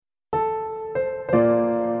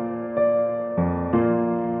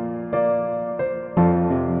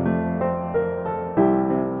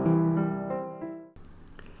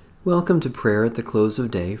Welcome to prayer at the close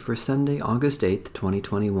of day for Sunday, August 8th,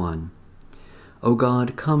 2021. O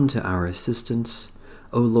God, come to our assistance.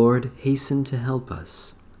 O Lord, hasten to help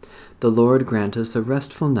us. The Lord grant us a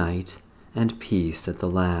restful night and peace at the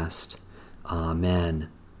last. Amen.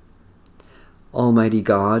 Almighty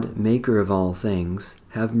God, maker of all things,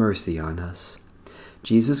 have mercy on us.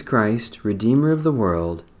 Jesus Christ, Redeemer of the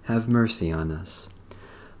world, have mercy on us.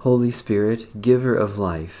 Holy Spirit, giver of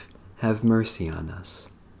life, have mercy on us.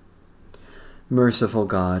 Merciful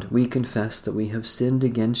God, we confess that we have sinned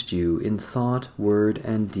against you in thought, word,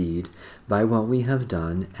 and deed, by what we have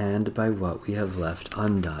done and by what we have left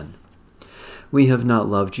undone. We have not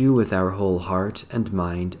loved you with our whole heart and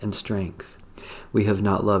mind and strength. We have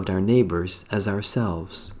not loved our neighbors as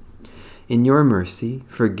ourselves. In your mercy,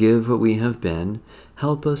 forgive what we have been,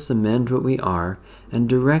 help us amend what we are, and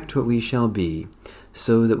direct what we shall be,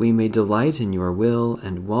 so that we may delight in your will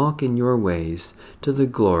and walk in your ways to the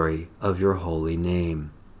glory of your holy name.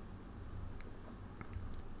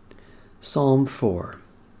 Psalm 4.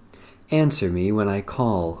 Answer me when I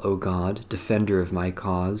call, O God, defender of my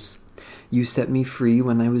cause. You set me free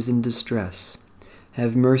when I was in distress.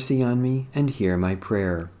 Have mercy on me and hear my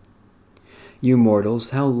prayer. You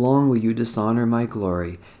mortals, how long will you dishonor my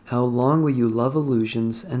glory? How long will you love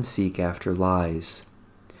illusions and seek after lies?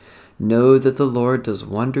 Know that the Lord does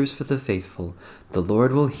wonders for the faithful. The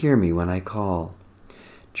Lord will hear me when I call.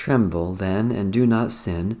 Tremble, then, and do not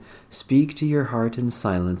sin. Speak to your heart in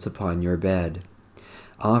silence upon your bed.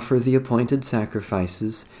 Offer the appointed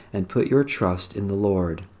sacrifices, and put your trust in the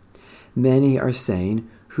Lord. Many are saying,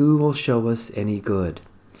 who will show us any good?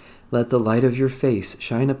 Let the light of your face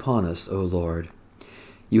shine upon us, O Lord.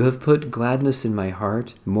 You have put gladness in my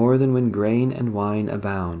heart, more than when grain and wine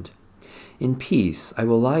abound. In peace I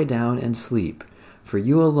will lie down and sleep, for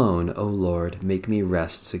you alone, O Lord, make me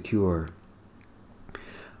rest secure.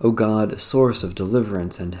 O God, source of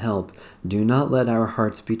deliverance and help, do not let our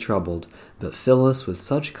hearts be troubled, but fill us with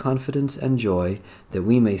such confidence and joy that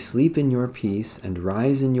we may sleep in your peace and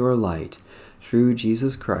rise in your light, through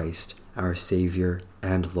Jesus Christ, our Savior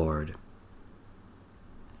and Lord.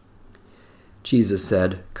 Jesus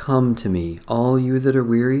said, Come to me, all you that are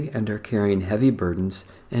weary and are carrying heavy burdens,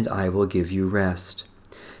 and I will give you rest.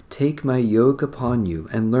 Take my yoke upon you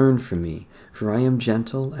and learn from me, for I am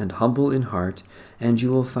gentle and humble in heart, and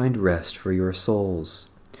you will find rest for your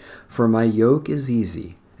souls. For my yoke is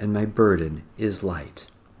easy, and my burden is light.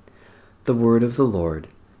 The word of the Lord.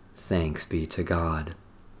 Thanks be to God.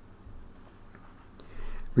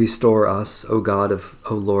 Restore us, O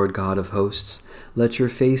Lord God of hosts. Let your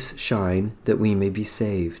face shine, that we may be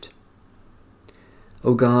saved.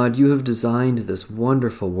 O God, you have designed this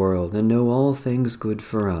wonderful world and know all things good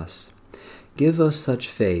for us. Give us such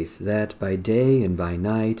faith that by day and by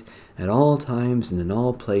night, at all times and in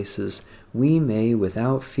all places, we may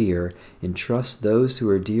without fear entrust those who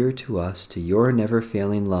are dear to us to your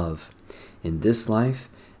never-failing love, in this life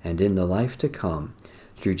and in the life to come,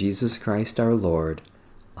 through Jesus Christ our Lord.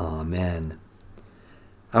 Amen.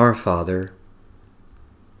 Our Father,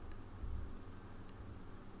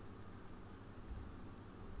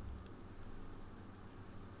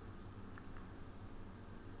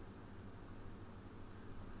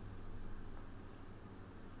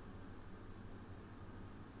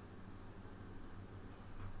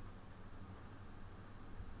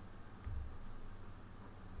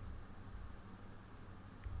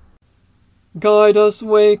 guide us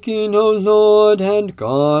waking, O Lord, and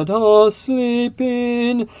guard us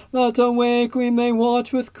sleeping, that awake we may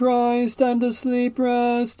watch with Christ, and asleep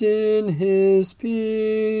rest in his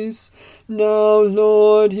peace. Now,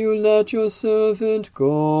 Lord, you let your servant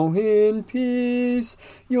go in peace.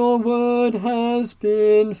 Your word has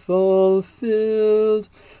been fulfilled.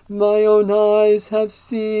 My own eyes have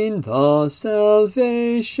seen the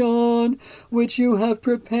salvation which you have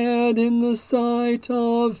prepared in the sight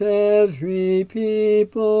of every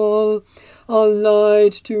people, a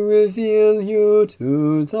light to reveal you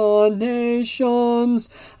to the nations,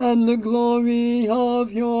 and the glory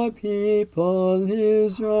of your people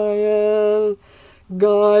Israel.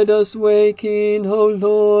 Guide us waking, O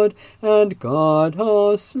Lord, and guard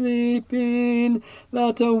us sleeping,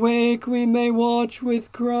 that awake we may watch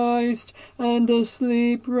with Christ, and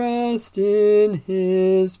asleep rest in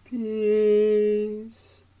his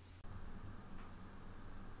peace.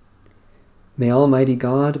 May Almighty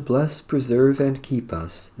God bless, preserve, and keep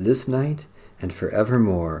us this night and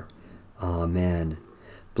forevermore. Amen.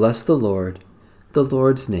 Bless the Lord. The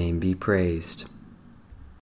Lord's name be praised.